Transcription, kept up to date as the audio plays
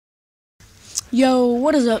Yo,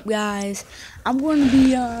 what is up, guys? I'm going to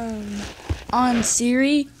be on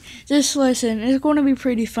Siri. Just listen, it's going to be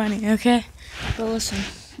pretty funny, okay? But listen,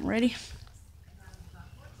 ready?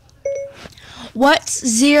 What's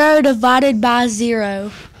 0 divided by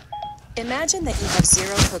 0? Imagine that you have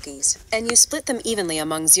 0 cookies, and you split them evenly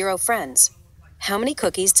among 0 friends. How many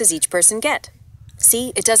cookies does each person get?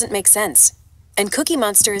 See, it doesn't make sense. And Cookie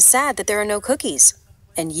Monster is sad that there are no cookies.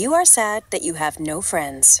 And you are sad that you have no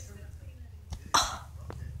friends.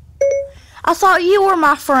 I thought you were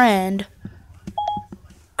my friend.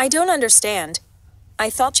 I don't understand. I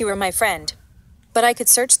thought you were my friend, but I could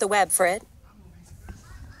search the web for it.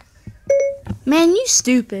 Man, you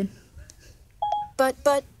stupid. But...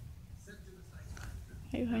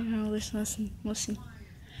 Hey, listen.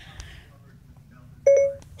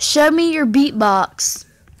 Show me your beatbox.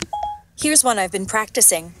 Here's one I've been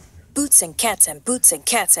practicing. Boots and cats and boots and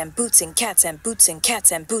cats and boots and cats and boots and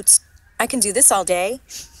cats and boots. I can do this all day.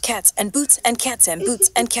 Cats and boots and cats and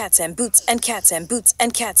boots and cats and boots and cats and boots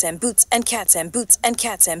and cats and boots and cats and boots and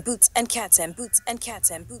cats and boots and cats and boots and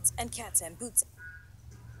cats and boots and cats and boots.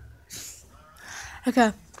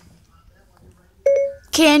 Okay.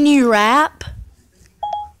 Can you rap?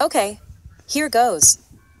 Okay, here goes.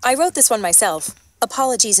 I wrote this one myself.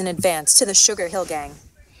 Apologies in advance to the Sugar Hill Gang.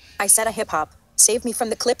 I said a hip-hop. Save me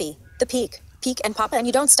from the clippy, the peak and pop, and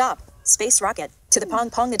you don't stop. Space rocket, to the pong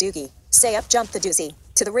the doogie. Stay up, jump the doozy,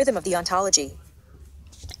 to the rhythm of the ontology.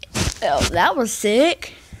 Oh, that was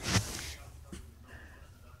sick.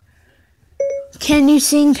 Can you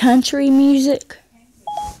sing country music?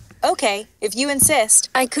 Okay, if you insist,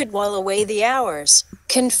 I could while away the hours,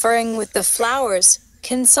 conferring with the flowers,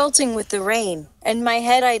 consulting with the rain, and my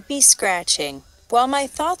head I'd be scratching, while my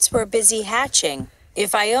thoughts were busy hatching.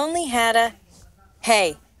 If I only had a...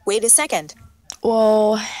 Hey, wait a second.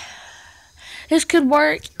 Well, this could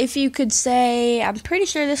work if you could say, I'm pretty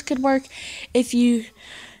sure this could work if you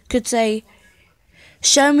could say,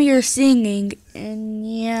 show me your singing.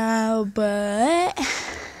 And yeah, but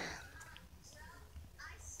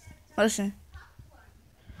listen.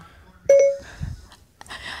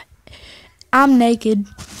 I'm naked.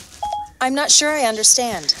 I'm not sure I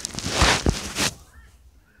understand.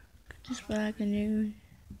 Just what I can do.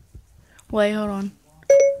 Wait, hold on.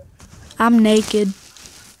 I'm naked.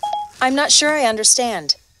 I'm not sure I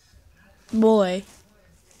understand. Boy.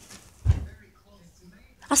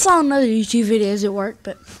 I saw another YouTube videos at work,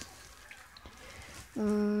 but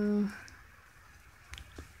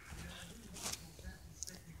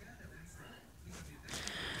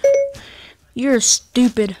you're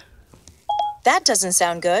stupid. That doesn't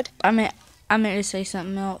sound good. I meant to say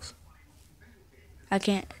something else. I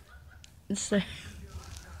can't say.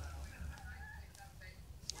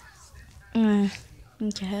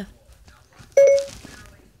 Okay.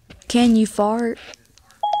 Can you fart?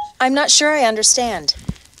 I'm not sure I understand.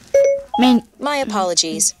 Man, my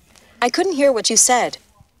apologies. I couldn't hear what you said.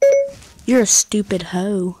 You're a stupid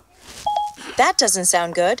hoe. That doesn't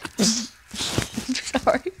sound good.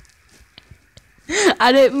 Sorry.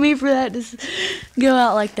 I didn't mean for that to go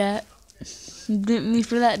out like that. Didn't mean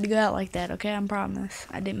for that to go out like that, okay? I promise.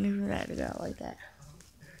 I didn't mean for that to go out like that.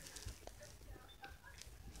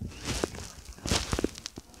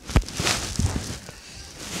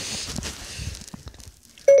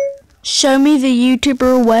 Show me the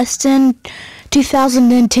YouTuber Weston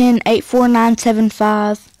 2010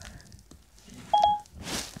 84975.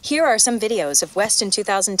 Here are some videos of Weston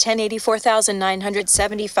 2010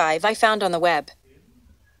 84975 I found on the web.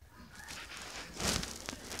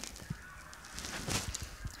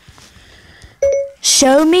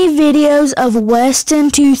 Show me videos of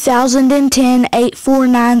Weston 2010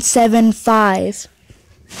 84975.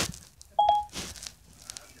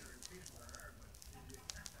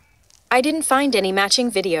 I didn't find any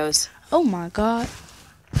matching videos. Oh my god.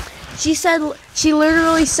 She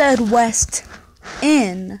literally said West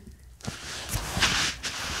N.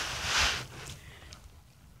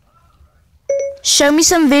 Show me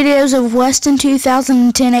some videos of Weston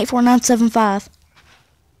 2010 84975.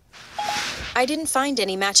 I didn't find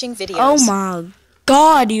any matching videos. Oh my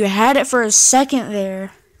god, you had it for a second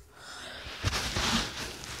there.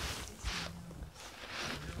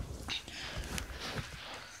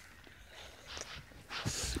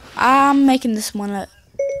 I'm making this one up.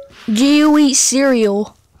 Do you eat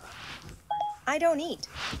cereal? I don't eat,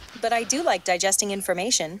 but I do like digesting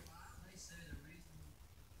information.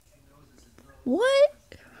 What?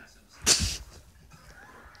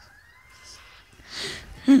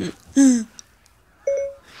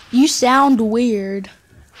 You sound weird.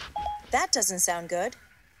 That doesn't sound good.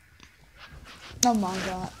 Oh my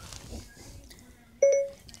god.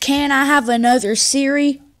 Can I have another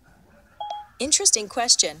Siri? Interesting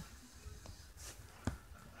question.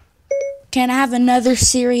 Can I have another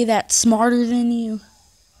Siri that's smarter than you?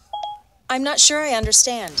 I'm not sure I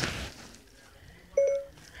understand.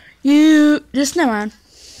 Just never mind.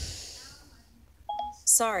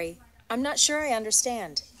 Sorry, I'm not sure I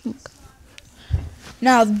understand.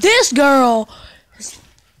 Now this girl.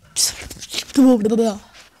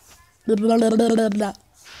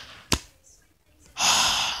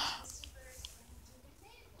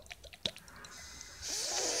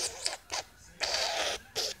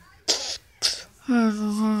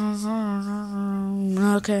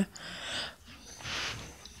 Okay.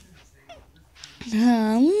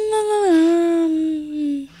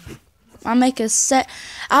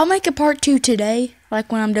 I'll make a part 2 today,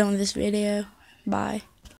 like when I'm done with this video. Bye.